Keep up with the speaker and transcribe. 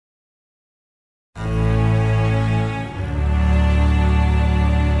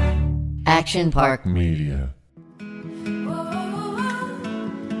Action Park Media.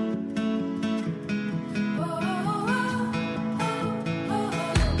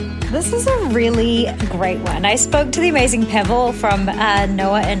 This is a really great one. I spoke to the amazing Pavel from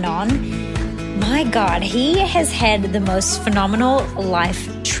Noah Anon. My God, he has had the most phenomenal life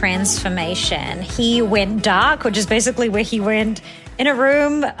transformation. He went dark, which is basically where he went in a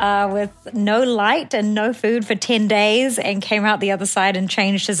room with no light and no food for 10 days and came out the other side and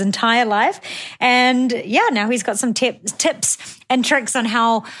changed his entire life. And yeah, now he's got some tips and tricks on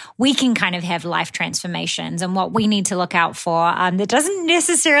how we can kind of have life transformations and what we need to look out for. That doesn't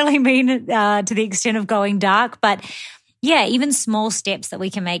necessarily mean to the extent of going dark, but yeah, even small steps that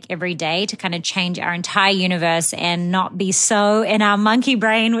we can make every day to kind of change our entire universe and not be so in our monkey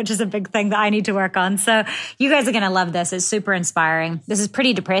brain, which is a big thing that I need to work on. So you guys are going to love this. It's super inspiring. This is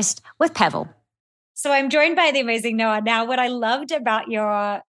Pretty Depressed with Pavel. So I'm joined by the amazing Noah. Now, what I loved about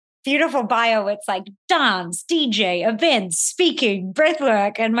your beautiful bio, it's like dance, DJ, events, speaking,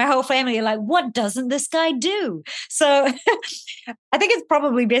 breathwork, and my whole family are like, what doesn't this guy do? So I think it's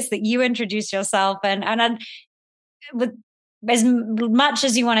probably best that you introduce yourself and with as much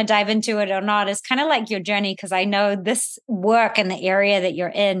as you want to dive into it or not, it's kind of like your journey, because I know this work in the area that you're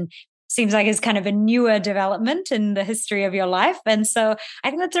in seems like it's kind of a newer development in the history of your life. And so I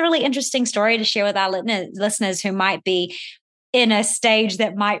think that's a really interesting story to share with our listeners who might be in a stage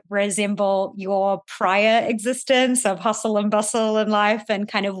that might resemble your prior existence of hustle and bustle in life and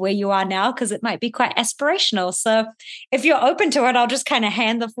kind of where you are now, because it might be quite aspirational. So if you're open to it, I'll just kind of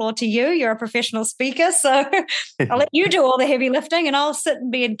hand the floor to you. You're a professional speaker, so I'll let you do all the heavy lifting and I'll sit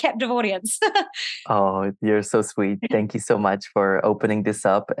and be in captive audience. Oh, you're so sweet. Thank you so much for opening this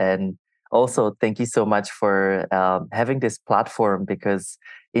up. And also, thank you so much for having this platform, because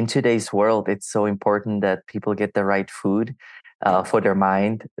in today's world, it's so important that people get the right food for their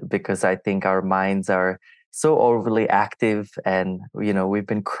mind, because I think our minds are so overly active, and we've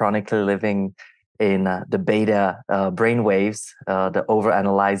been chronically living in the beta brain waves, the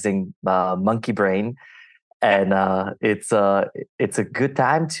overanalyzing monkey brain, and it's a good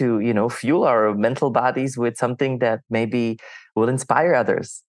time to fuel our mental bodies with something that maybe will inspire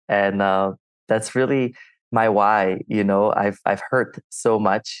others, and that's really my why. I've heard so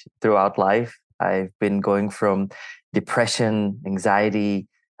much throughout life. I've been going from depression, anxiety,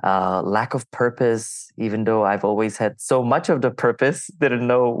 lack of purpose, even though I've always had so much of the purpose, didn't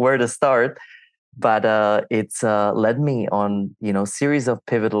know where to start. But it's led me on, series of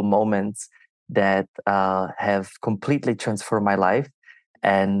pivotal moments that have completely transformed my life.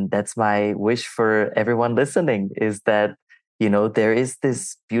 And that's my wish for everyone listening, is that, there is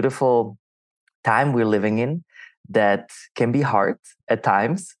this beautiful time we're living in that can be hard at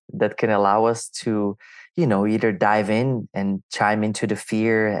times, that can allow us to either dive in and chime into the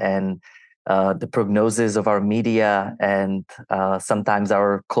fear and the prognosis of our media and sometimes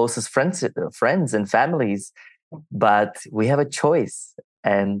our closest friends and families. But we have a choice,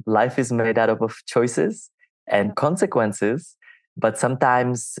 and life is made out of choices and consequences. But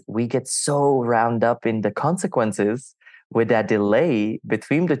sometimes we get so wound up in the consequences with that delay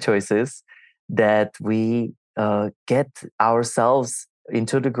between the choices that we get ourselves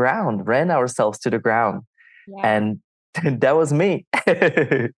into the ground, ran ourselves to the ground. Yeah. And that was me.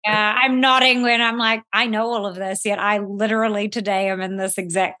 Yeah, I'm nodding when I'm like, I know all of this, yet I literally today am in this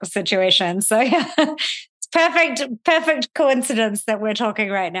exact situation. So yeah, it's perfect coincidence that we're talking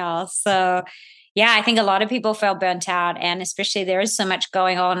right now. So yeah, I think a lot of people feel burnt out, and especially there is so much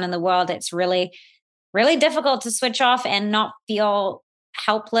going on in the world. It's really, really difficult to switch off and not feel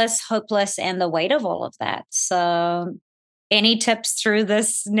helpless, hopeless, and the weight of all of that. So any tips through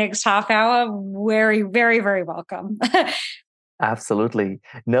this next half hour, very, very, very welcome. Absolutely.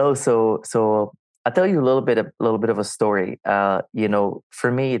 No, so I'll tell you a little bit of a story.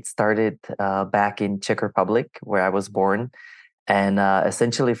 For me, it started back in Czech Republic, where I was born. And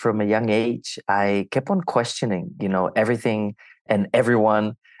essentially from a young age, I kept on questioning, everything and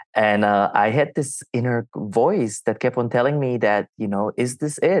everyone. And I had this inner voice that kept on telling me that, is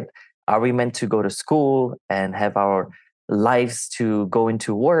this it? Are we meant to go to school and have our lives to go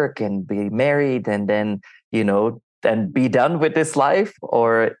into work and be married and then, and be done with this life?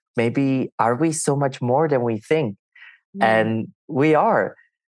 Or maybe are we so much more than we think? And we are.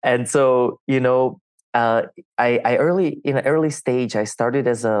 And so, I in an early stage, I started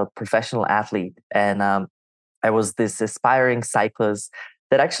as a professional athlete, and I was this aspiring cyclist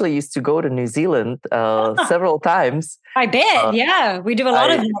that actually used to go to New Zealand several times. I bet. Yeah. We do a lot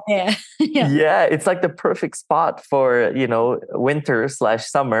of that there. Yeah. Yeah, it's like the perfect spot for, winter slash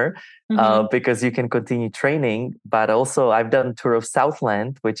summer, because you can continue training. But also I've done a tour of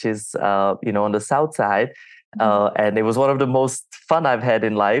Southland, which is, on the south side. And it was one of the most fun I've had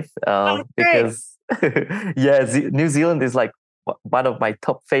in life, Great. because, yeah, New Zealand is like one of my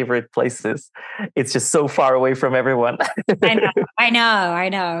top favorite places. It's just so far away from everyone. I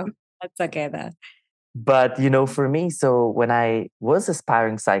know. That's okay though. But for me, so when I was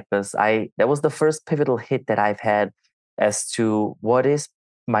aspiring cyclist, that was the first pivotal hit that I've had as to what is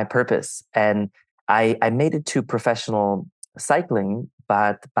my purpose. And I made it to professional cycling,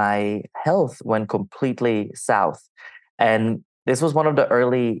 but my health went completely south. And this was one of the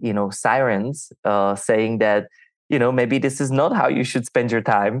early, sirens saying that, maybe this is not how you should spend your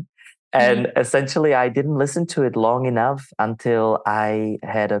time. And essentially, I didn't listen to it long enough until I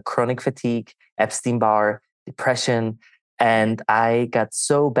had a chronic fatigue, Epstein-Barr, depression, and I got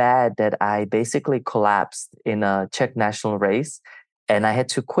so bad that I basically collapsed in a Czech national race, and I had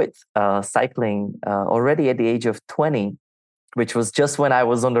to quit cycling already at the age of 20, which was just when I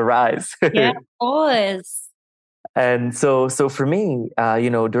was on the rise. Yeah, of course. And so for me,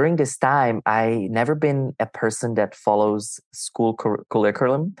 during this time, I never been a person that follows school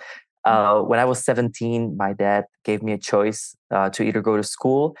curriculum. When I was 17, my dad gave me a choice to either go to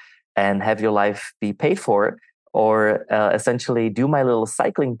school and have your life be paid for, or essentially do my little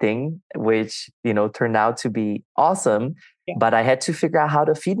cycling thing, which, turned out to be awesome. Yeah. But I had to figure out how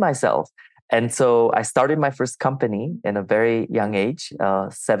to feed myself. And so I started my first company in a very young age,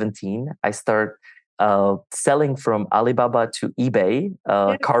 17. I started selling from Alibaba to eBay,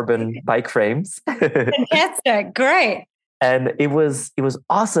 carbon bike frames. Fantastic. Great. And it was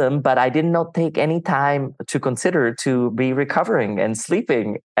awesome, but I did not take any time to consider to be recovering and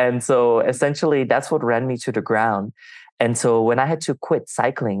sleeping. And so essentially that's what ran me to the ground. And so when I had to quit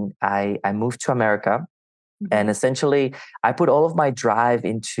cycling, I moved to America. And essentially I put all of my drive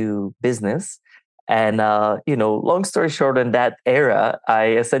into business. And, long story short, in that era,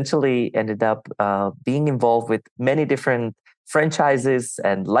 I essentially ended up being involved with many different franchises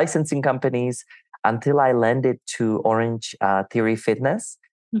and licensing companies until I landed to Orange Theory Fitness,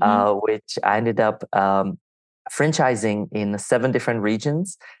 which I ended up franchising in 7 different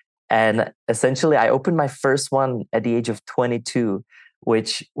regions. And essentially, I opened my first one at the age of 22,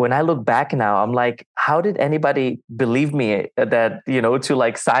 which when I look back now, I'm like, how did anybody believe me that, to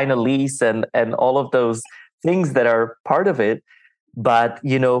like sign a lease and all of those things that are part of it. But,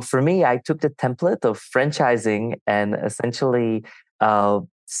 for me, I took the template of franchising and essentially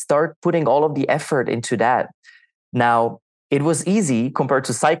start putting all of the effort into that. Now, it was easy compared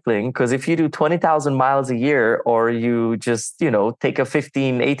to cycling, because if you do 20,000 miles a year, or you just, take a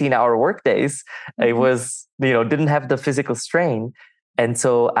 15, 18-hour work days, it was, didn't have the physical strain. And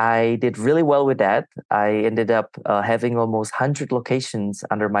so I did really well with that. I ended up having almost 100 locations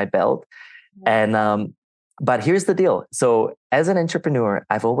under my belt. And but here's the deal. So as an entrepreneur,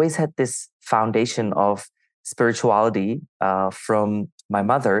 I've always had this foundation of spirituality from my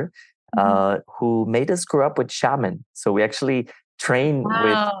mother, who made us grow up with shaman. So we actually trained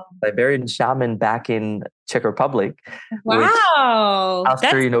with Siberian shaman back in Czech Republic. Wow, after,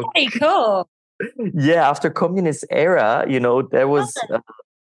 that's pretty cool. Yeah, after communist era, there was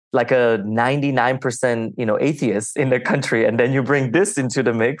like a 99%, atheist in the country. And then you bring this into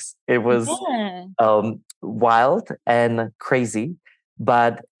the mix. It was wild and crazy.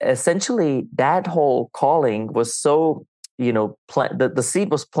 But essentially, that whole calling was so, the seed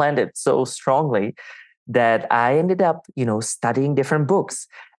was planted so strongly that I ended up, studying different books.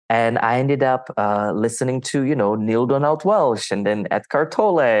 And I ended up listening to, Neil Donald Welsh and then Edgar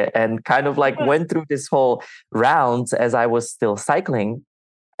Tolle, and kind of like went through this whole rounds as I was still cycling.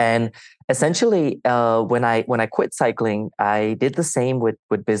 And essentially, when I quit cycling, I did the same with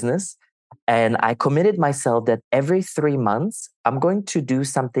business. And I committed myself that every 3 months, I'm going to do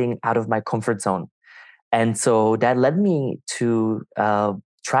something out of my comfort zone. And so that led me to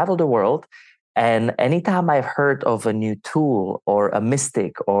travel the world. And anytime I've heard of a new tool or a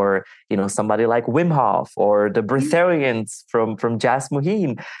mystic, or somebody like Wim Hof, or the Breatharians from Jas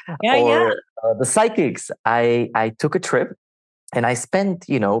Muhin, the psychics, I took a trip. And I spent,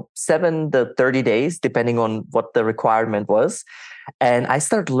 7 to 30 days, depending on what the requirement was. And I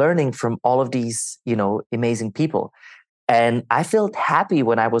started learning from all of these, amazing people. And I felt happy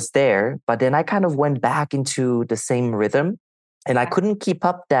when I was there, but then I kind of went back into the same rhythm, and I couldn't keep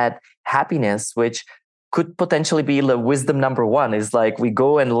up that happiness, which could potentially be the wisdom number one, is like we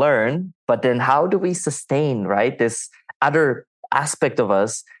go and learn, but then how do we sustain, right? This other aspect of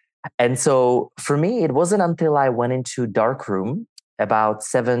us. And so for me, it wasn't until I went into dark room about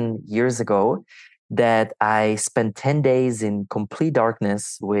 7 years ago that I spent 10 days in complete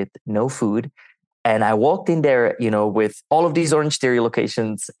darkness with no food. And I walked in there, with all of these Orange Theory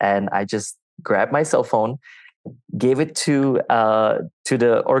locations, and I just grabbed my cell phone, gave it to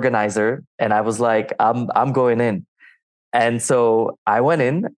the organizer, and I was like, I'm going in. And so I went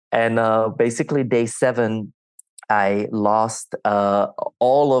in, and basically day 7, I lost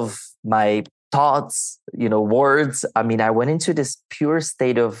all of my thoughts, words. I mean, I went into this pure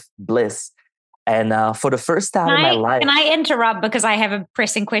state of bliss. And for the first time in my life. Can I interrupt because I have a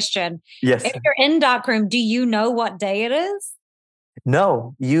pressing question? Yes. If you're in darkroom, do you know what day it is?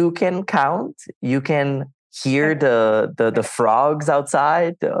 No, you can count. You can hear the frogs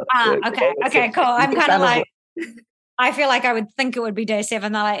outside. Okay, cool. I'm kind of like, of, I feel like I would think it would be day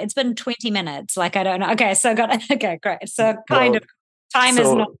 7. They're like, it's been 20 minutes. Like, I don't know. Okay, so okay, great. So kind of time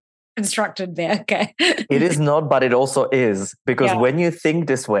is not constructed there. Okay. It is not, but it also is, because when you think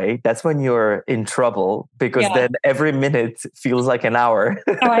this way, that's when you're in trouble, because then every minute feels like an hour.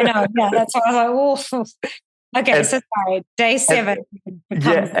 Oh, I know. Yeah, that's why I was like, oh. Okay, so sorry, day 7.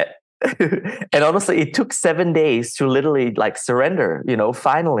 And honestly, it took 7 days to literally like surrender,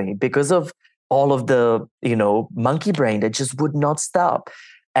 finally, because of all of the, monkey brain that just would not stop.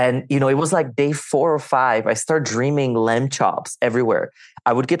 And, it was like day 4 or 5, I start dreaming lamb chops everywhere.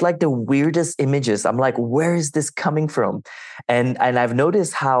 I would get like the weirdest images. I'm like, where is this coming from? And I've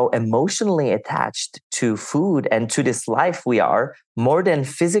noticed how emotionally attached to food and to this life we are, more than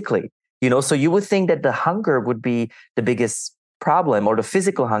physically, so you would think that the hunger would be the biggest problem, or the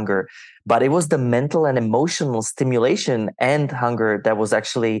physical hunger, but it was the mental and emotional stimulation and hunger that was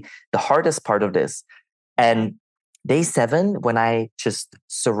actually the hardest part of this. And day 7, when I just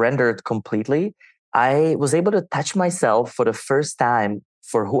surrendered completely, I was able to touch myself for the first time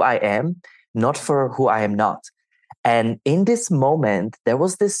for who I am, not for who I am not. And in this moment, there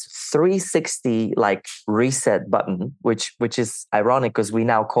was this 360 like reset button, which is ironic because we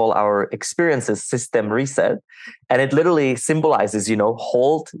now call our experiences system reset. And it literally symbolizes,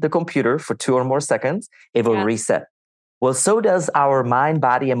 hold the computer for 2 or more seconds, it will reset. Well, so does our mind,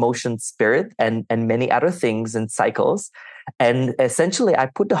 body, emotion, spirit, and many other things and cycles. And essentially, I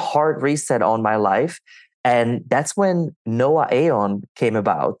put the hard reset on my life. And that's when Noah Aeon came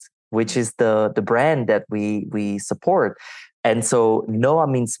about, which is the brand that we support. And so Noah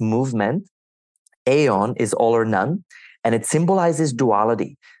means movement. Aeon is all or none. And it symbolizes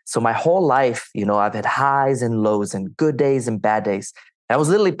duality. So my whole life, I've had highs and lows and good days and bad days. I was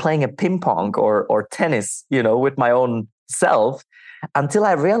literally playing a ping pong or tennis, with my own self, until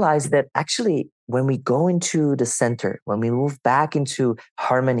I realized that actually when we go into the center, when we move back into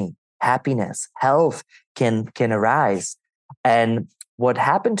harmony, happiness, health can arise. And what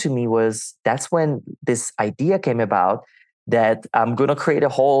happened to me was that's when this idea came about that I'm going to create a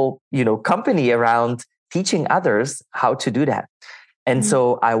whole, company around teaching others how to do that. And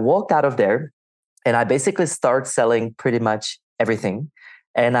so I walked out of there and I basically started selling pretty much everything.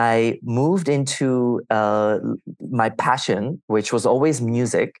 And I moved into my passion, which was always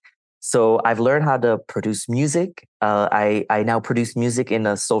music. So I've learned how to produce music. I now produce music in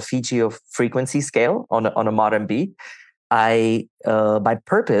a solfeggio frequency scale on a modern beat. My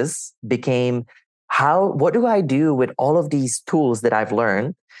purpose became what do I do with all of these tools that I've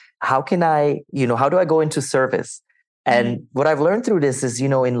learned? How can I, how do I go into service? And what I've learned through this is,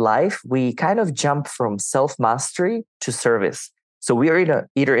 in life, we kind of jump from self-mastery to service. So we are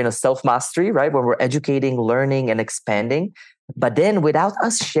either in a self-mastery, right? Where we're educating, learning, and expanding. But then without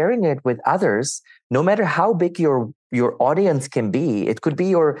us sharing it with others, no matter how big your audience can be, it could be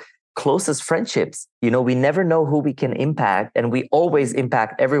your closest friendships. We never know who we can impact, and we always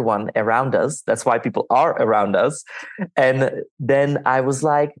impact everyone around us. That's why people are around us. And then I was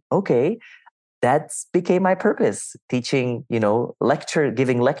like, okay, that became my purpose, teaching,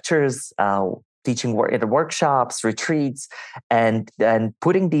 giving lectures, teaching at workshops, retreats, and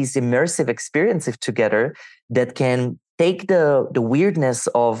putting these immersive experiences together that can take the weirdness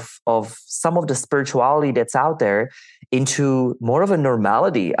of some of the spirituality that's out there into more of a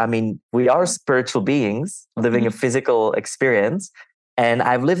normality. I mean, we are spiritual beings living a physical experience, and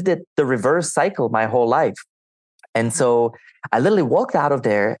I've lived the reverse cycle my whole life. And so I literally walked out of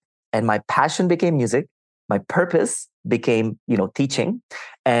there, and my passion became music. My purpose became, teaching,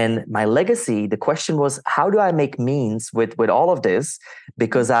 and my legacy. The question was, how do I make means with all of this?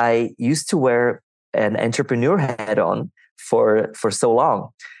 Because I used to wear an entrepreneur hat on for so long,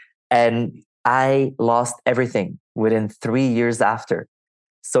 and I lost everything within 3 years after.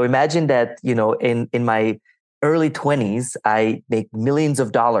 So imagine that, in my early 20s, I make millions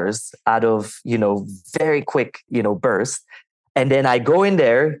of dollars out of, very quick, bursts. And then I go in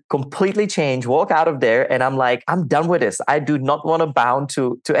there, completely change, walk out of there, and I'm like, I'm done with this. I do not want to bound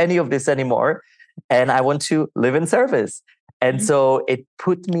to any of this anymore. And I want to live in service. And so it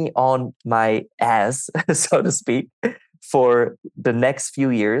put me on my ass, so to speak, for the next few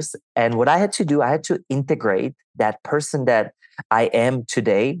years. And what I had to do, I had to integrate that person that I am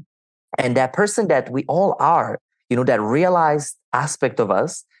today and that person that we all are, that realized aspect of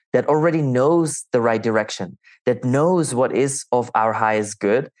us that already knows the right direction, that knows what is of our highest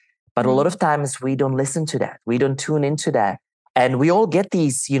good. But a lot of times we don't listen to that. We don't tune into that. And we all get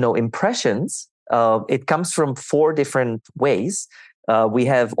these, impressions. It comes from four different ways. We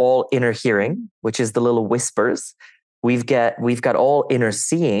have all inner hearing, which is the little whispers. We've got all inner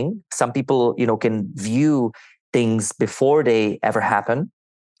seeing. Some people, can view things before they ever happen.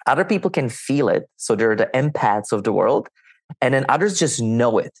 Other people can feel it. So they're the empaths of the world. And then others just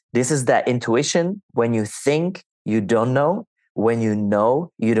know it. This is that intuition. When you think, you don't know. When you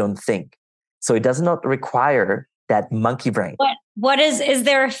know, you don't think. So it does not require that monkey brain. What is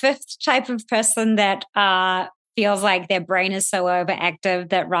there a fifth type of person that feels like their brain is so overactive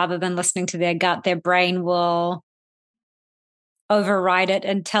that rather than listening to their gut, their brain will override it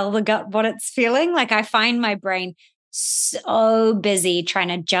and tell the gut what it's feeling? Like I find my brain so busy trying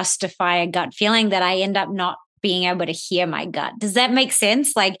to justify a gut feeling that I end up not being able to hear my gut. Does that make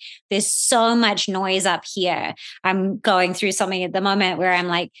sense? Like there's so much noise up here. I'm going through something at the moment where I'm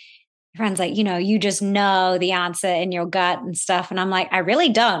like, everyone's like, you just know the answer in your gut and stuff. And I'm like, I really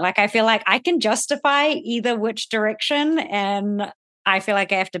don't. Like, I feel like I can justify either which direction. And I feel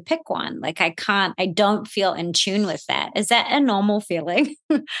like I have to pick one. Like I don't feel in tune with that. Is that a normal feeling?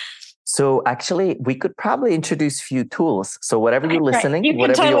 So actually, we could probably introduce a few tools. So whatever you're listening, you can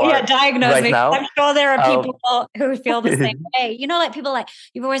whatever totally, you are diagnose right me. now, I'm sure there are people who feel the same way. Like people like,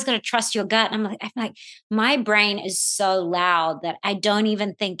 you've always got to trust your gut. And I'm like, my brain is so loud that I don't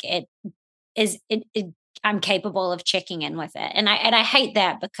even think I'm capable of checking in with it. And I hate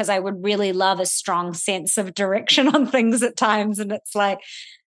that because I would really love a strong sense of direction on things at times. And it's like,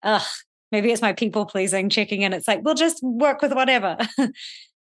 maybe it's my people pleasing checking in. It's like, we'll just work with whatever.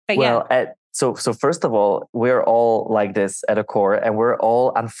 But well, so first of all, we're all like this at a core, and we're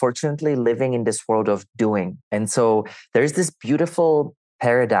all unfortunately living in this world of doing. And so there's this beautiful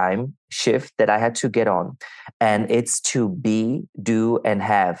paradigm shift that I had to get on, and it's to be, do, and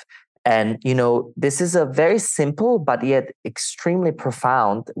have. And, this is a very simple, but yet extremely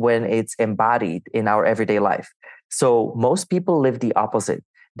profound when it's embodied in our everyday life. So most people live the opposite.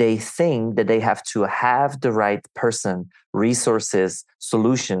 They think that they have to have the right person, resources,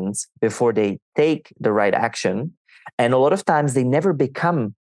 solutions before they take the right action. And a lot of times they never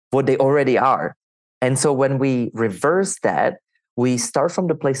become what they already are. And so when we reverse that, we start from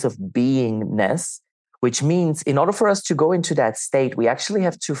the place of beingness, which means in order for us to go into that state, we actually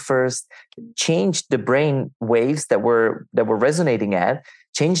have to first change the brain waves that we're resonating at,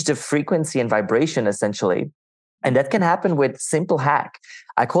 change the frequency and vibration essentially. And that can happen with simple hack.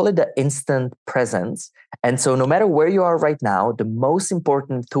 I call it the instant presence. And so no matter where you are right now, the most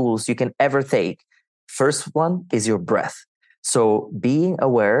important tools you can ever take, first one is your breath. So being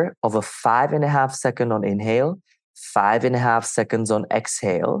aware of a 5.5 second on inhale, 5.5 seconds on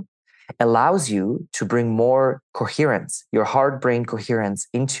exhale allows you to bring more coherence, your heart-brain coherence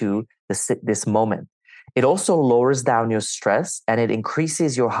into this moment. It also lowers down your stress and it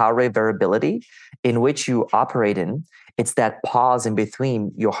increases your heart rate variability in which you operate in. It's that pause in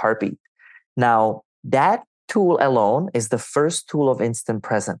between your heartbeat. Now, that tool alone is the first tool of instant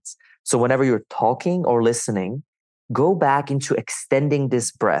presence. So whenever you're talking or listening, go back into extending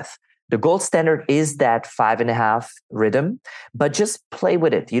this breath. The gold standard is that 5.5 rhythm, but just play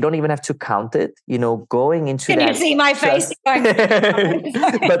with it. You don't even have to count it, going into Can that. You see my face?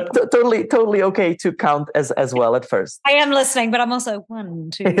 But totally okay to count as well at first. I am listening, but I'm also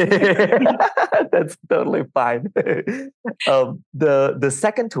 1, 2. That's totally fine. The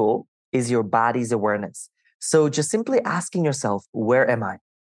second tool is your body's awareness. So just simply asking yourself, where am I?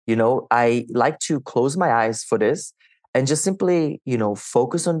 I like to close my eyes for this. And just simply,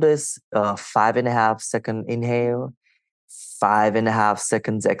 focus on this 5.5 second inhale, 5.5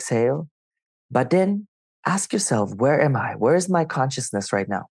 seconds exhale. But then ask yourself, where am I? Where is my consciousness right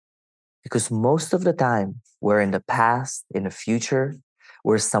now? Because most of the time, we're in the past, in the future,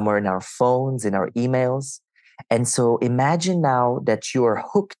 we're somewhere in our phones, in our emails. And so imagine now that you are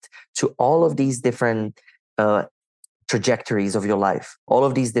hooked to all of these different trajectories of your life, all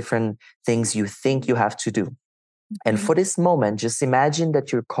of these different things you think you have to do. And for this moment, just imagine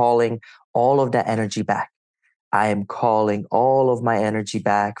that you're calling all of that energy back. I am calling all of my energy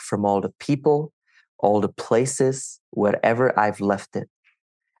back from all the people, all the places, wherever I've left it.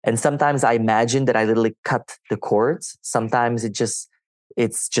 And sometimes I imagine that I literally cut the cords. Sometimes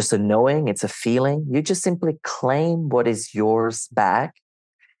it's just a knowing, it's a feeling. You just simply claim what is yours back,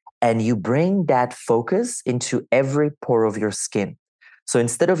 and you bring that focus into every pore of your skin. So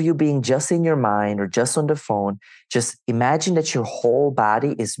instead of you being just in your mind or just on the phone, just imagine that your whole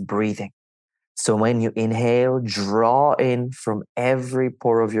body is breathing. So when you inhale, draw in from every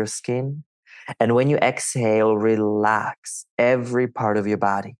pore of your skin. And when you exhale, relax every part of your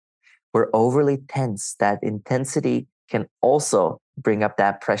body. We're overly tense. That intensity can also bring up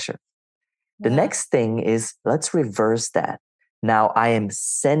that pressure. The next thing is, let's reverse that. Now I am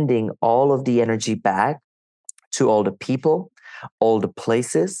sending all of the energy back to all the people, all the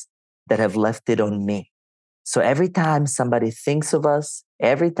places that have left it on me. So every time somebody thinks of us,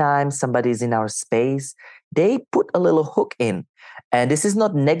 every time somebody's in our space, they put a little hook in. And this is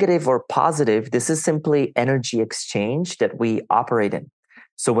not negative or positive. This is simply energy exchange that we operate in.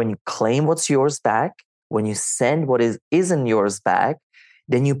 So when you claim what's yours back, when you send what isn't yours back,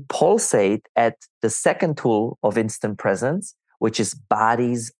 then you pulsate at the second tool of instant presence, which is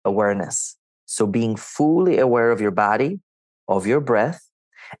body's awareness. So being fully aware of your body, of your breath.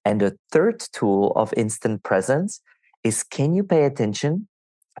 And the third tool of instant presence is, can you pay attention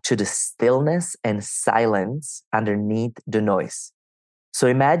to the stillness and silence underneath the noise? So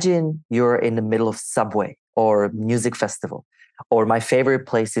imagine you're in the middle of subway or music festival, or my favorite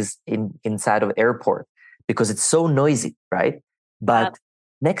place is inside of airport because it's so noisy, right? But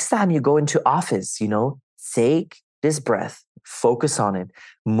next time you go into office, take this breath, focus on it,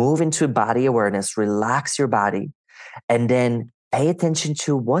 move into body awareness, relax your body, and then pay attention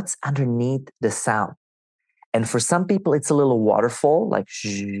to what's underneath the sound. And for some people, it's a little waterfall, like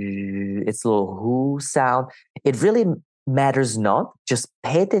it's a little whoo sound. It really matters not. Just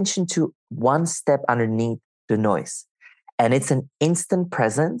pay attention to one step underneath the noise. And it's an instant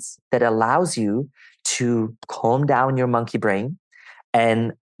presence that allows you to calm down your monkey brain.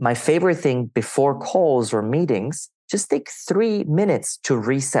 And my favorite thing before calls or meetings, just take 3 minutes to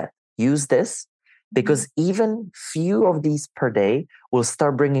reset. Use this, because even few of these per day will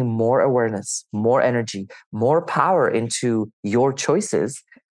start bringing more awareness, more energy, more power into your choices.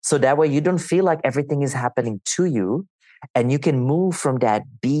 So that way you don't feel like everything is happening to you, and you can move from that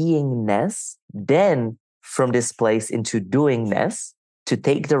beingness, then from this place into doingness, to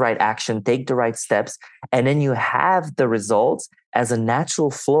take the right action, take the right steps. And then you have the results as a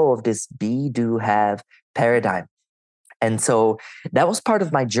natural flow of this be, do, have paradigm. And so that was part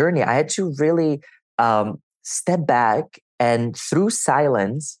of my journey. I had to really step back, and through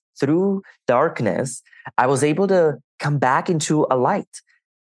silence, through darkness, I was able to come back into a light.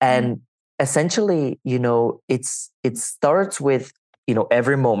 And essentially, it starts with,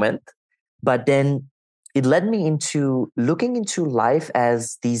 every moment, but then it led me into looking into life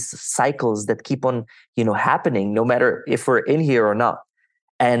as these cycles that keep on, happening, no matter if we're in here or not.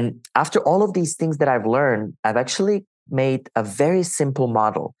 And after all of these things that I've learned, I've actually made a very simple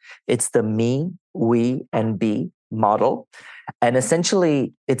model. It's the me, we, and be model. And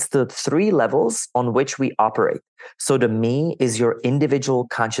essentially, it's the 3 levels on which we operate. So the me is your individual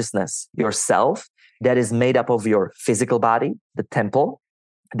consciousness, yourself, that is made up of your physical body, the temple.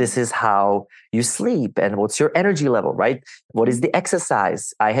 This is how you sleep and what's your energy level, right? What is the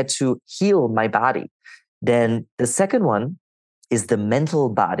exercise? I had to heal my body. Then the second one is the mental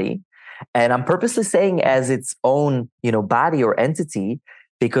body. And I'm purposely saying as its own, body or entity,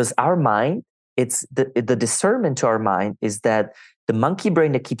 because our mind, it's the discernment to our mind is that the monkey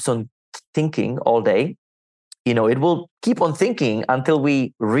brain that keeps on thinking all day, it will keep on thinking until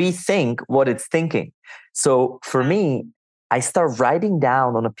we rethink what it's thinking. So for me, I start writing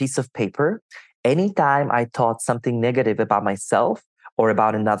down on a piece of paper anytime I thought something negative about myself or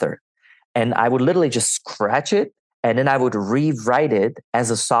about another. And I would literally just scratch it, and then I would rewrite it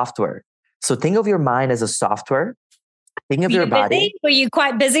as a software. So think of your mind as a software. Think of your body. Were you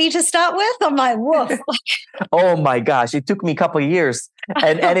quite busy to start with? I'm like, woof. Oh my gosh, it took me a couple of years,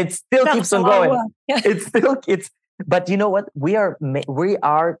 and it still keeps on going. But you know what? We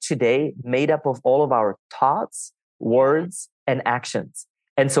are today made up of all of our thoughts, words, and actions.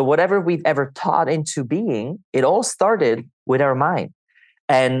 And so whatever we've ever taught into being, it all started with our mind.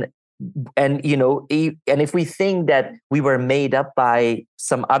 And if we think that we were made up by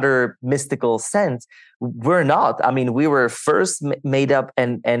some other mystical sense, we're not. I mean, we were first made up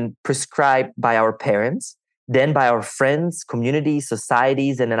and prescribed by our parents, then by our friends, communities,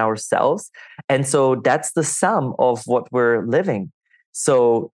 societies, and then ourselves. And so that's the sum of what we're living.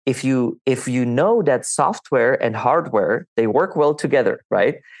 So if you know that software and hardware, they work well together,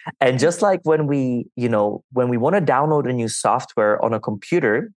 right? And just like when we want to download a new software on a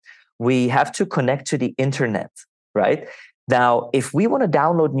computer, we have to connect to the internet, right? Now, if we want to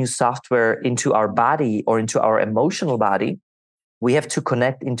download new software into our body or into our emotional body, we have to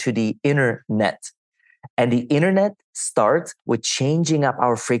connect into the internet. And the internet starts with changing up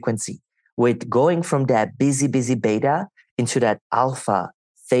our frequency, with going from that busy, busy beta into that alpha,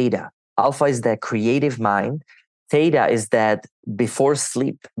 theta. Alpha is that creative mind. Theta is that before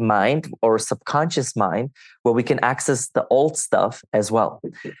sleep mind or subconscious mind, where we can access the old stuff as well.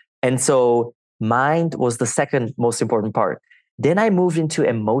 And so mind was the second most important part. Then I moved into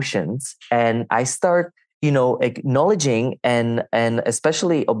emotions and I start, acknowledging and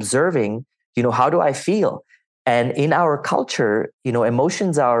especially observing, how do I feel? And in our culture,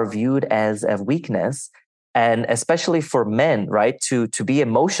 emotions are viewed as a weakness. And especially for men, right? To be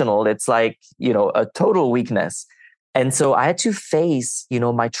emotional, it's like, a total weakness. And so I had to face,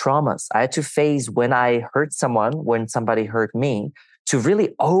 my traumas. I had to face when I hurt someone, when somebody hurt me, to really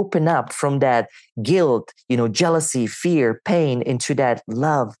open up from that guilt, jealousy, fear, pain into that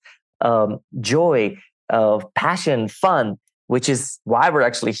love, joy, passion, fun, which is why we're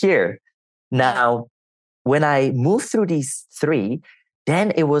actually here. Now, when I moved through these three,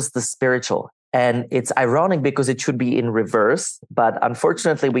 then it was the spiritual. And it's ironic because it should be in reverse, but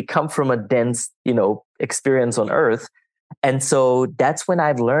unfortunately we come from a dense, experience on earth. And so that's when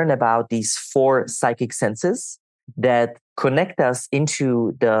I've learned about these four psychic senses that connect us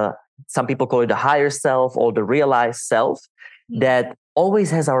into some people call it the higher self or the realized self that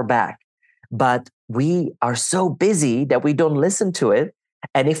always has our back. But we are so busy that we don't listen to it.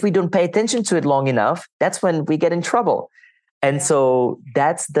 And if we don't pay attention to it long enough, that's when we get in trouble. And so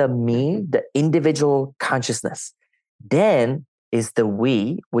that's the me, the individual consciousness. Then is the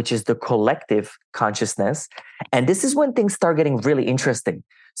we, which is the collective consciousness. And this is when things start getting really interesting.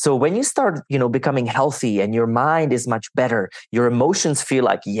 So when you start, becoming healthy and your mind is much better, your emotions feel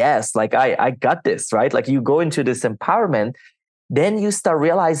like, yes, like I got this, right? Like you go into this empowerment, then you start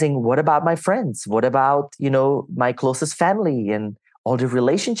realizing, what about my friends? What about, my closest family and all the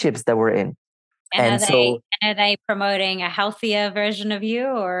relationships that we're in? And are they promoting a healthier version of you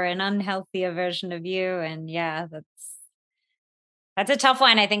or an unhealthier version of you? And yeah, that's a tough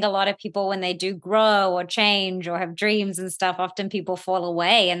one. I think a lot of people, when they do grow or change or have dreams and stuff, often people fall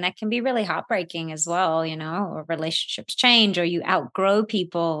away, and that can be really heartbreaking as well, or relationships change or you outgrow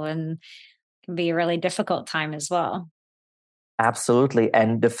people, and it can be a really difficult time as well. Absolutely.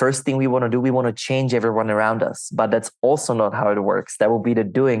 And the first thing we want to do, we want to change everyone around us. But that's also not how it works. That will be the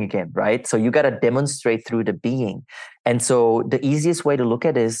doing again, right? So you got to demonstrate through the being. And so the easiest way to look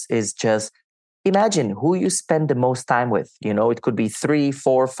at this is just imagine who you spend the most time with. It could be 3,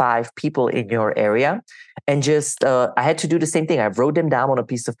 4, 5 people in your area. And just, I had to do the same thing. I wrote them down on a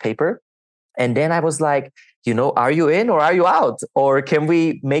piece of paper. And then I was like, are you in or are you out? Or can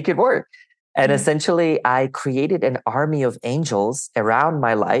we make it work? And essentially, I created an army of angels around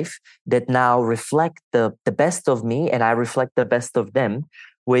my life that now reflect the best of me and I reflect the best of them,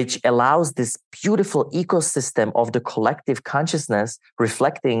 which allows this beautiful ecosystem of the collective consciousness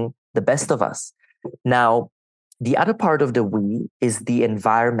reflecting the best of us. Now, the other part of the we is the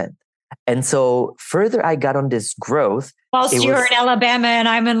environment. And so further I got on this growth. Whilst you're in Alabama and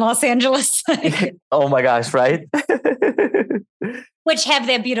I'm in Los Angeles. Oh my gosh, right? Which have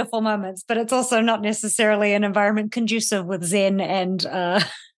their beautiful moments, but it's also not necessarily an environment conducive with Zen and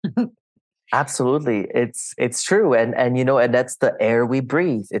Absolutely. It's true. And that's the air we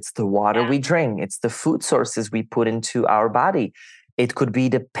breathe. It's the water we drink. It's the food sources we put into our body. It could be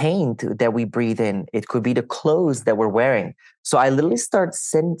the paint that we breathe in. It could be the clothes that we're wearing. So I literally start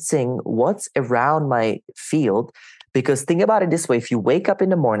sensing what's around my field, because think about it this way. If you wake up in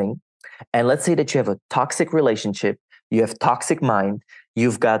the morning and let's say that you have a toxic relationship, you have toxic mind,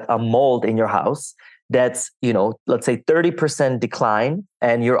 you've got a mold in your house that's, let's say 30% decline,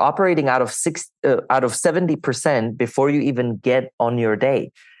 and you're operating out of 70% before you even get on your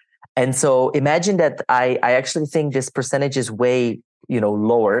day. And so imagine that I actually think this percentage is way,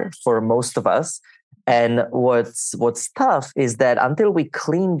 lower for most of us. And what's tough is that until we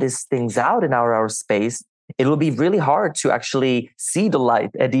clean these things out in our space, it will be really hard to actually see the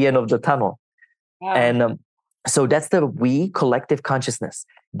light at the end of the tunnel. Wow. And so that's the we, collective consciousness.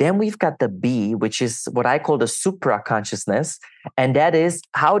 Then we've got the be, which is what I call the supra consciousness. And that is,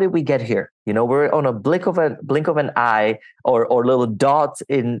 how did we get here? We're on a blink of an eye or little dot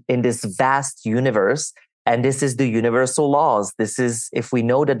in this vast universe. And this is the universal laws. This is, if we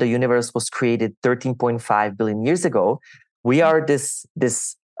know that the universe was created 13.5 billion years ago, We are this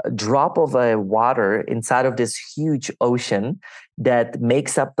drop of a water inside of this huge ocean that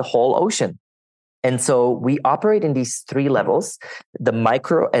makes up the whole ocean. And so we operate in these three levels, the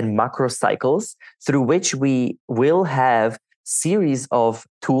micro and macro cycles, through which we will have series of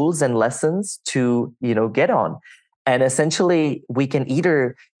tools and lessons to, get on. And essentially, we can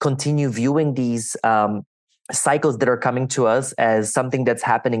either continue viewing these cycles that are coming to us as something that's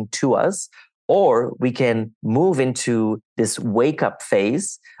happening to us, or we can move into this wake up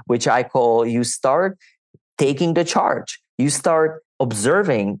phase, which I call you start taking the charge. You start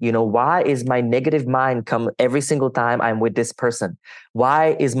observing, why is my negative mind come every single time I'm with this person?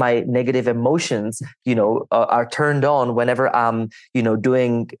 Why is my negative emotions, are turned on whenever I'm,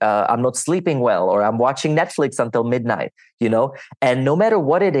 I'm not sleeping well, or I'm watching Netflix until midnight, and no matter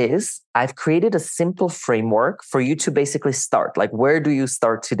what it is, I've created a simple framework for you to basically start. Like, where do you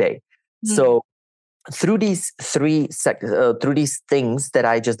start today? Mm-hmm. So through these through these things that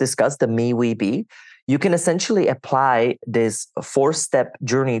I just discussed, the me, we, be, you can essentially apply this 4-step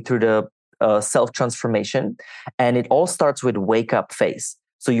journey through the self-transformation. And it all starts with wake up phase.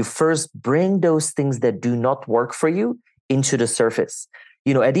 So you first bring those things that do not work for you into the surface.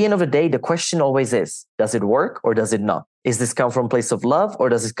 At the end of the day, the question always is, does it work or does it not? Is this come from a place of love or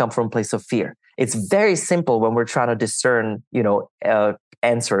does it come from a place of fear? It's very simple when we're trying to discern,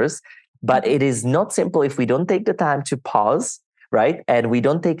 answers, but it is not simple if we don't take the time to pause, right? And we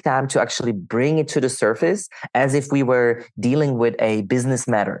don't take time to actually bring it to the surface as if we were dealing with a business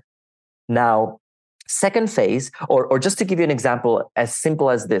matter. Now, second phase, or just to give you an example, as simple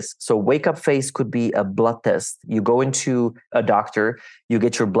as this. So wake up phase could be a blood test. You go into a doctor, you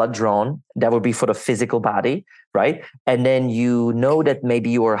get your blood drawn. That would be for the physical body, right? And then you know that maybe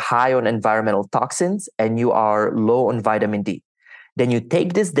you are high on environmental toxins and you are low on vitamin D. Then you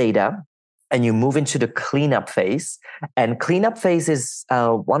take this data and you move into the cleanup phase. And cleanup phase is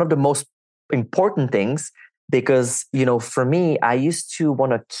one of the most important things because, for me, I used to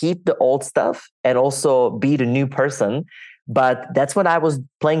want to keep the old stuff and also be the new person. But that's when I was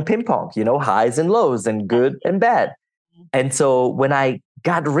playing ping pong, highs and lows and good and bad. And so when I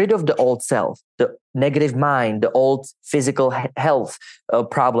got rid of the old self, the negative mind, the old physical health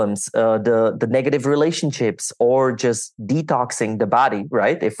problems, the negative relationships, or just detoxing the body,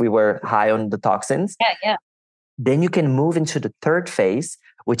 right? If we were high on the toxins. Yeah. Then you can move into the third phase,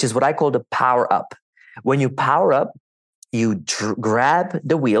 which is what I call the power up. When you power up, you grab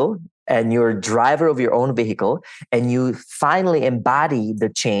the wheel and you're driver of your own vehicle and you finally embody the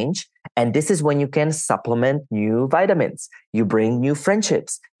change. And this is when you can supplement new vitamins. You bring new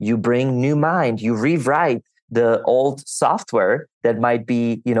friendships. You bring new mind. You rewrite the old software that might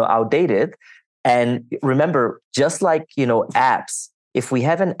be, outdated. And remember, just like, apps, if we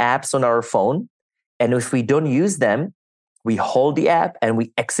have an apps on our phone and if we don't use them, we hold the app and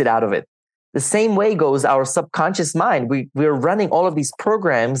we exit out of it. The same way goes our subconscious mind. We're running all of these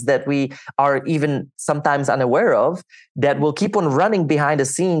programs that we are even sometimes unaware of that will keep on running behind the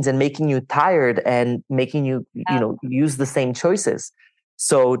scenes and making you tired and making you, use the same choices.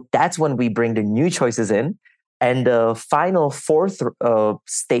 So that's when we bring the new choices in. And the final fourth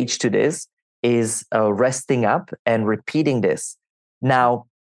stage to this is resting up and repeating this. Now,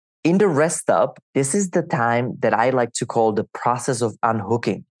 in the rest up, this is the time that I like to call the process of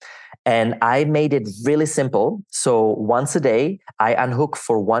unhooking. And I made it really simple. So once a day, I unhook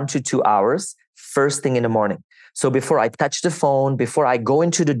for 1 to 2 hours, first thing in the morning. So before I touch the phone, before I go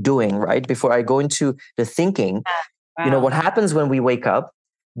into the doing, right? Before I go into the thinking, what happens when we wake up,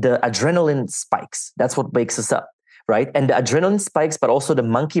 the adrenaline spikes. That's what wakes us up, right? And the adrenaline spikes, but also the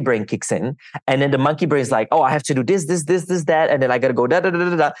monkey brain kicks in. And then the monkey brain is like, oh, I have to do this, that. And then I got to go da, da, da,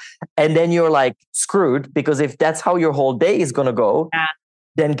 da, da. And then you're like screwed because if that's how your whole day is going to go,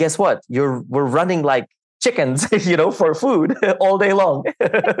 then guess what? We're running like chickens, for food all day long.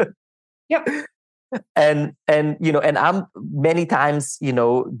 Yep. And I'm many times,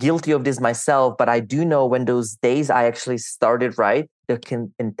 guilty of this myself, but I do know when those days I actually started right, the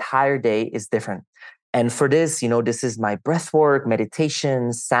entire day is different. And for this, this is my breath work,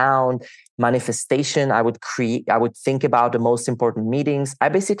 meditation, sound, manifestation. I would think about the most important meetings. I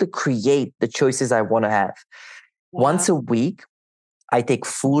basically create the choices I want to have. Wow. Once a week, I take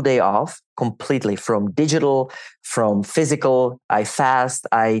full day off completely from digital, from physical. I fast.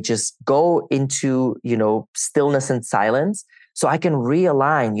 I just go into, stillness and silence so I can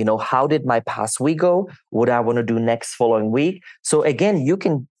realign, how did my past week go? What I want to do next following week. So again, you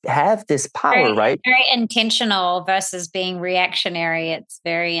can have this power, right? Very intentional versus being reactionary. It's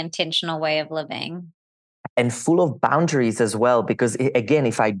very intentional way of living. and full of boundaries as well. Because again,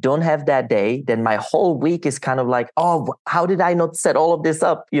 if I don't have that day, then my whole week is kind of like, oh, how did I not set all of this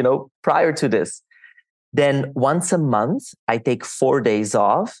up, prior to this? Then once a month, I take 4 days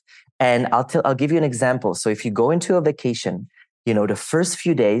off. And I'll give you an example. So if you go into a vacation, the first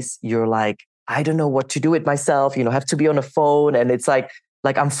few days, you're like, I don't know what to do with myself, have to be on a phone. And it's like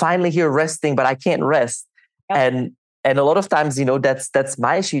I'm finally here resting, but I can't rest. Yep. And a lot of times, that's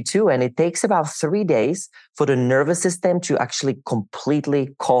my issue too. And it takes about 3 days for the nervous system to actually completely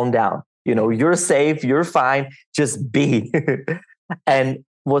calm down. You're safe, you're fine, just be. And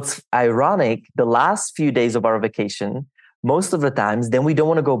what's ironic, the last few days of our vacation, most of the times, then we don't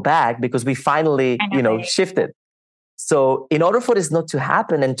want to go back because we finally, shifted. So in order for this not to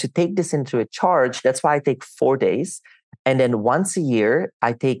happen and to take this into a charge, that's why I take 4 days. And then once a year,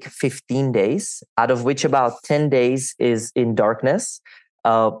 I take 15 days, out of which about 10 days is in darkness.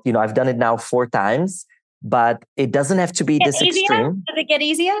 I've done it now 4 times, but it doesn't have to be this extreme. Does it get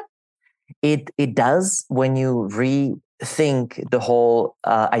easier? It does when you rethink the whole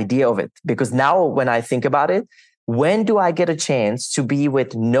idea of it. Because now when I think about it, when do I get a chance to be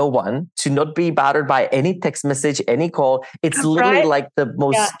with no one, to not be bothered by any text message, any call? It's literally like the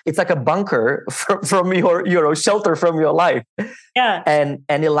most, it's like a bunker from your shelter from your life. Yeah. And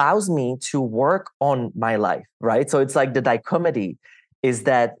it allows me to work on my life, right? So it's like the dichotomy is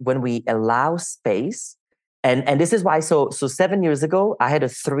that when we allow space, and this is why, so 7 years ago, I had a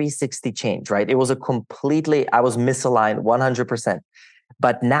 360 change, right? It was I was misaligned 100%.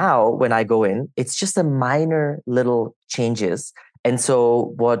 But now when I go in, it's just a minor little changes. And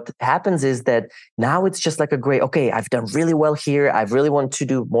so what happens is that now it's just like okay, I've done really well here. I really want to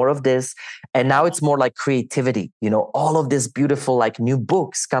do more of this. And now it's more like creativity, all of this beautiful, like new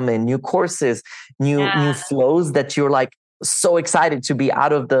books come in, new courses, new flows that you're like so excited to be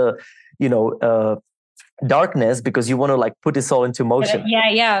out of the, darkness because you want to like put this all into motion.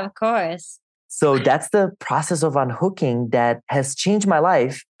 Yeah, of course. So that's the process of unhooking that has changed my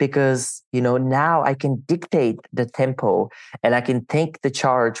life because, now I can dictate the tempo and I can take the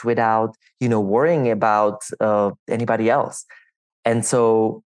charge without, worrying about anybody else. And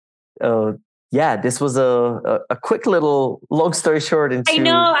so, this was a quick little long story short. I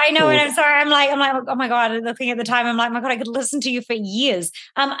know. And I'm sorry. I'm like, oh my God, looking at the time, I'm like, my God, I could listen to you for years.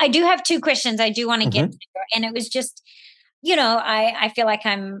 I do have 2 questions I do want to get to. And it was just, I feel like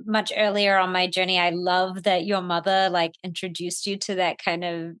I'm much earlier on my journey. I love that your mother like introduced you to that kind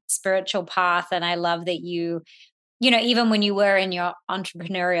of spiritual path. And I love that you, even when you were in your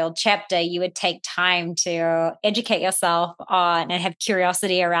entrepreneurial chapter, you would take time to educate yourself on and have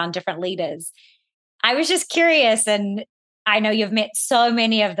curiosity around different leaders. I was just curious, and I know you've met so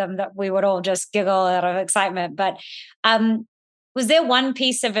many of them that we would all just giggle out of excitement, but was there one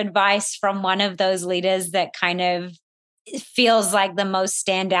piece of advice from one of those leaders that kind of feels like the most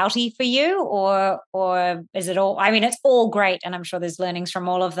standouty for you, or is it all? I mean, it's all great, and I'm sure there's learnings from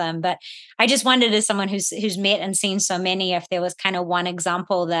all of them. But I just wondered, as someone who's met and seen so many, if there was kind of one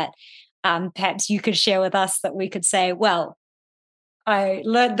example that perhaps you could share with us that we could say, well, I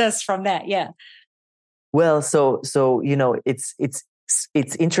learned this from that. Yeah. Well, so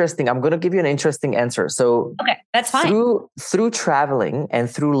it's interesting. I'm going to give you an interesting answer. So okay, that's fine. Through traveling and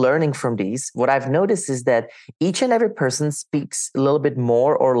through learning from these, what I've noticed is that each and every person speaks a little bit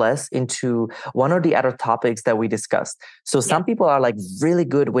more or less into one or the other topics that we discussed. So some people are like really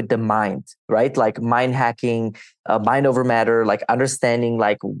good with the mind, right? Like mind hacking, mind over matter, like understanding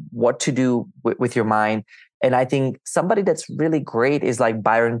like what to do with your mind. And I think somebody that's really great is like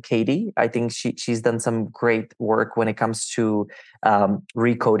Byron Katie. I think she's done some great work when it comes to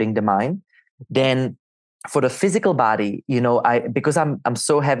recoding the mind. Then for the physical body, because I'm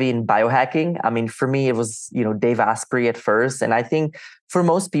so heavy in biohacking. I mean, for me, it was, Dave Asprey at first. And I think for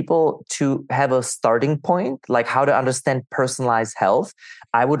most people to have a starting point, like how to understand personalized health,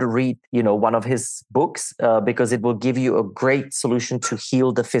 I would read, one of his books because it will give you a great solution to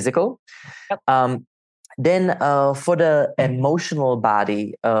heal the physical. Yep. Then for the emotional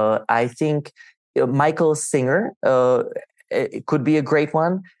body, I think Michael Singer it could be a great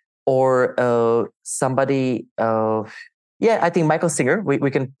one, or somebody. I think Michael Singer.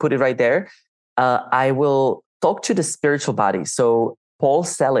 We can put it right there. I will talk to the spiritual body. So Paul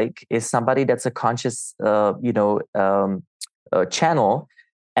Selig is somebody that's a conscious, channel.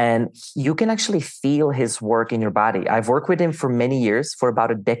 And you can actually feel his work in your body. I've worked with him for many years, for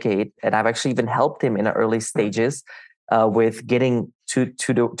about a decade, and I've actually even helped him in the early stages with getting to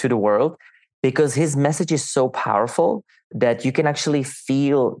the world, because his message is so powerful that you can actually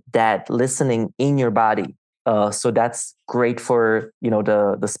feel that listening in your body. So that's great for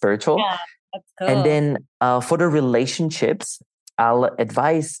the spiritual. Yeah. That's And cool. then for the relationships, I'll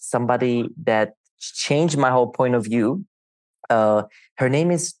advise somebody that changed my whole point of view. uh, Her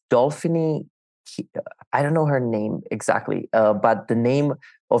name is Dolphiny. I don't know her name exactly, but the name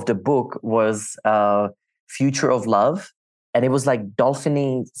of the book was Future of Love, and it was like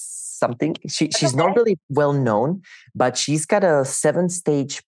Dolphiny something. That's She's not okay. really well known, but she's got a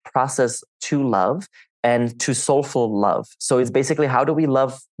 7-stage process to love and to soulful love. So it's basically, how do we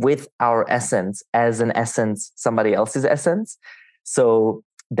love with our essence as an essence, somebody else's essence. So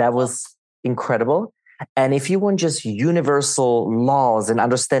that was incredible. And if you want just universal laws and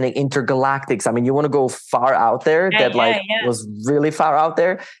understanding intergalactics, I mean, you want to go far out there, Yeah, that like yeah, yeah. was really far out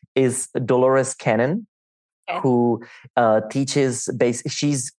there, is Dolores Cannon, Okay. who teaches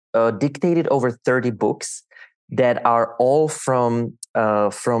she's dictated over 30 books that are all from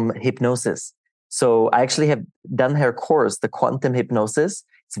hypnosis. So I actually have done her course, the quantum hypnosis.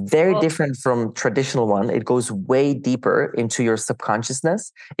 It's very Cool. different from traditional one. It goes way deeper into your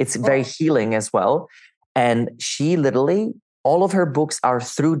subconsciousness. It's very Cool. healing as well. And she literally, all of her books are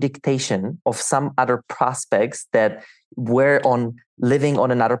through dictation of some other prospects that were on living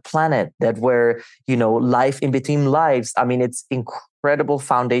on another planet, that were, life in between lives. I mean, it's incredible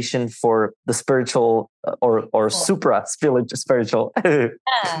foundation for the spiritual or Cool. supra spiritual.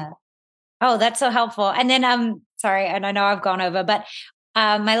 Yeah. Oh, that's so helpful. And then, sorry, and I know I've gone over, but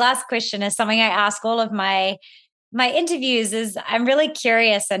my last question is something I ask all of my interviews. Is I'm really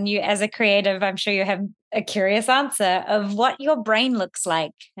curious, and you, as a creative, I'm sure you have a curious answer of what your brain looks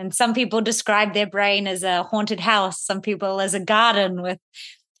like. And some people describe their brain as a haunted house. Some people as a garden with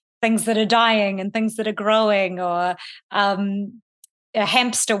things that are dying and things that are growing, or a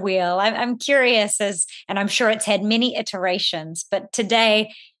hamster wheel. I'm curious, and I'm sure it's had many iterations, but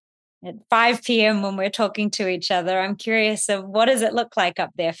today at 5 p.m. when we're talking to each other, I'm curious of what does it look like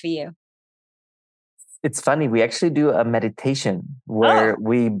up there for you? It's funny. We actually do a meditation Oh, where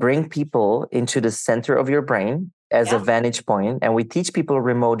we bring people into the center of your brain as a yeah. vantage point, and we teach people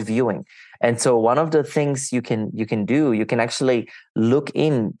remote viewing. And so one of the things you can do, you can actually look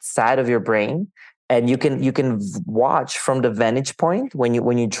inside of your brain, and you can watch from the vantage point when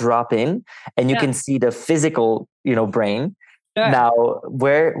you drop in, and you Yeah, can see the physical, brain. sure. Now,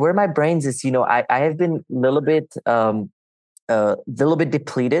 where my brains is, I have been a little bit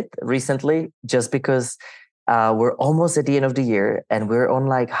depleted recently, just because we're almost at the end of the year, and we're on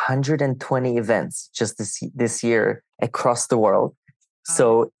like 120 events just this year across the world. Oh.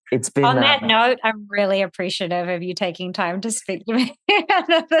 So it's been On that note, I'm really appreciative of you taking time to speak to me.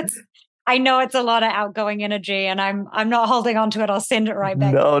 I know it's a lot of outgoing energy, and I'm not holding on to it. I'll send it right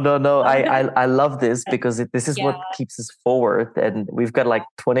back. no, no, no. I love this because this is Yeah. what keeps us forward, and we've got like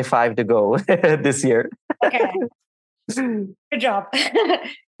 25 to go this year. Okay. Good job.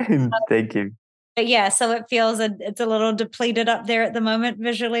 Thank you. But yeah, so it feels it's a little depleted up there at the moment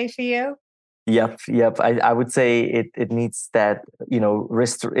visually for you. Yep, yep. I would say it needs that,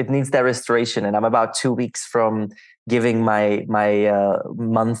 it needs that restoration. And I'm about 2 weeks from giving my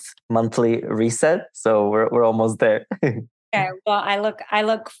monthly reset. So we're almost there. Okay. Well, I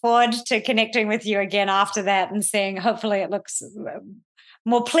look forward to connecting with you again after that and seeing, hopefully it looks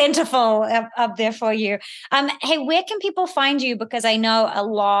more plentiful up there for you. Hey, where can people find you? Because I know a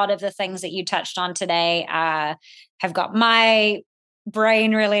lot of the things that you touched on today have got my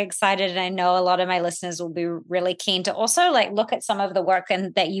brain really excited, and I know a lot of my listeners will be really keen to also like look at some of the work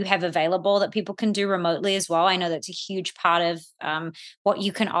and that you have available that people can do remotely as well. I know that's a huge part of what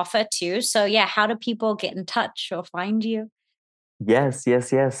you can offer too. So yeah, how do people get in touch or find you? Yes,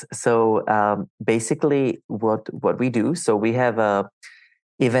 yes, yes. So basically, what we do, so we have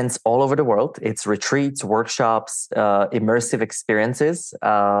events all over the world. It's retreats, workshops, immersive experiences.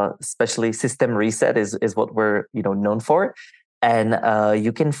 Especially System Reset is what we're known for, and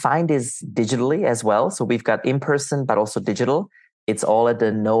you can find this digitally as well. So we've got in person, but also digital. It's all at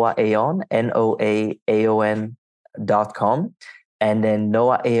the Noah Aeon, NOAAON.com, and then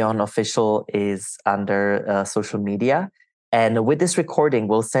Noah Aeon official is under social media. And with this recording,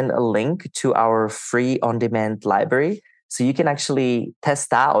 we'll send a link to our free on-demand library, so you can actually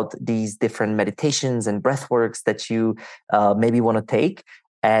test out these different meditations and breath works that you maybe want to take.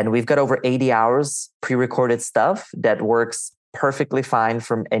 And we've got over 80 hours pre-recorded stuff that works perfectly fine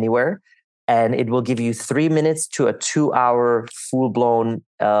from anywhere. And it will give you 3 minutes to a 2 hour full-blown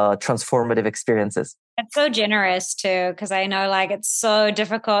transformative experiences. It's so generous too, because I know like it's so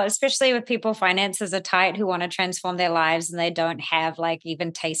difficult, especially with people finances are tight who want to transform their lives and they don't have like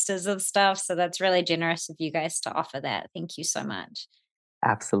even tasters of stuff. So that's really generous of you guys to offer that. Thank you so much.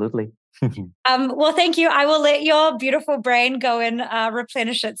 Absolutely. Well, thank you. I will let your beautiful brain go and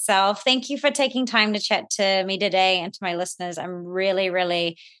replenish itself. Thank you for taking time to chat to me today and to my listeners. I'm really,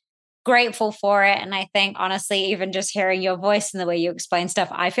 really grateful for it. And I think, honestly, even just hearing your voice and the way you explain stuff,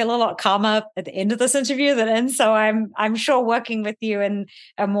 I feel a lot calmer at the end of this interview than in. So I'm sure working with you in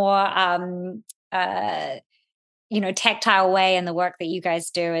a more tactile way and the work that you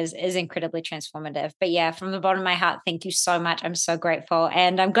guys do is incredibly transformative. But yeah, from the bottom of my heart, thank you so much. I'm so grateful.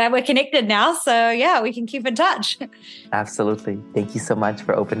 And I'm glad we're connected now. So yeah, we can keep in touch. Absolutely. Thank you so much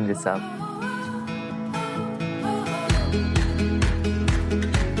for opening this up.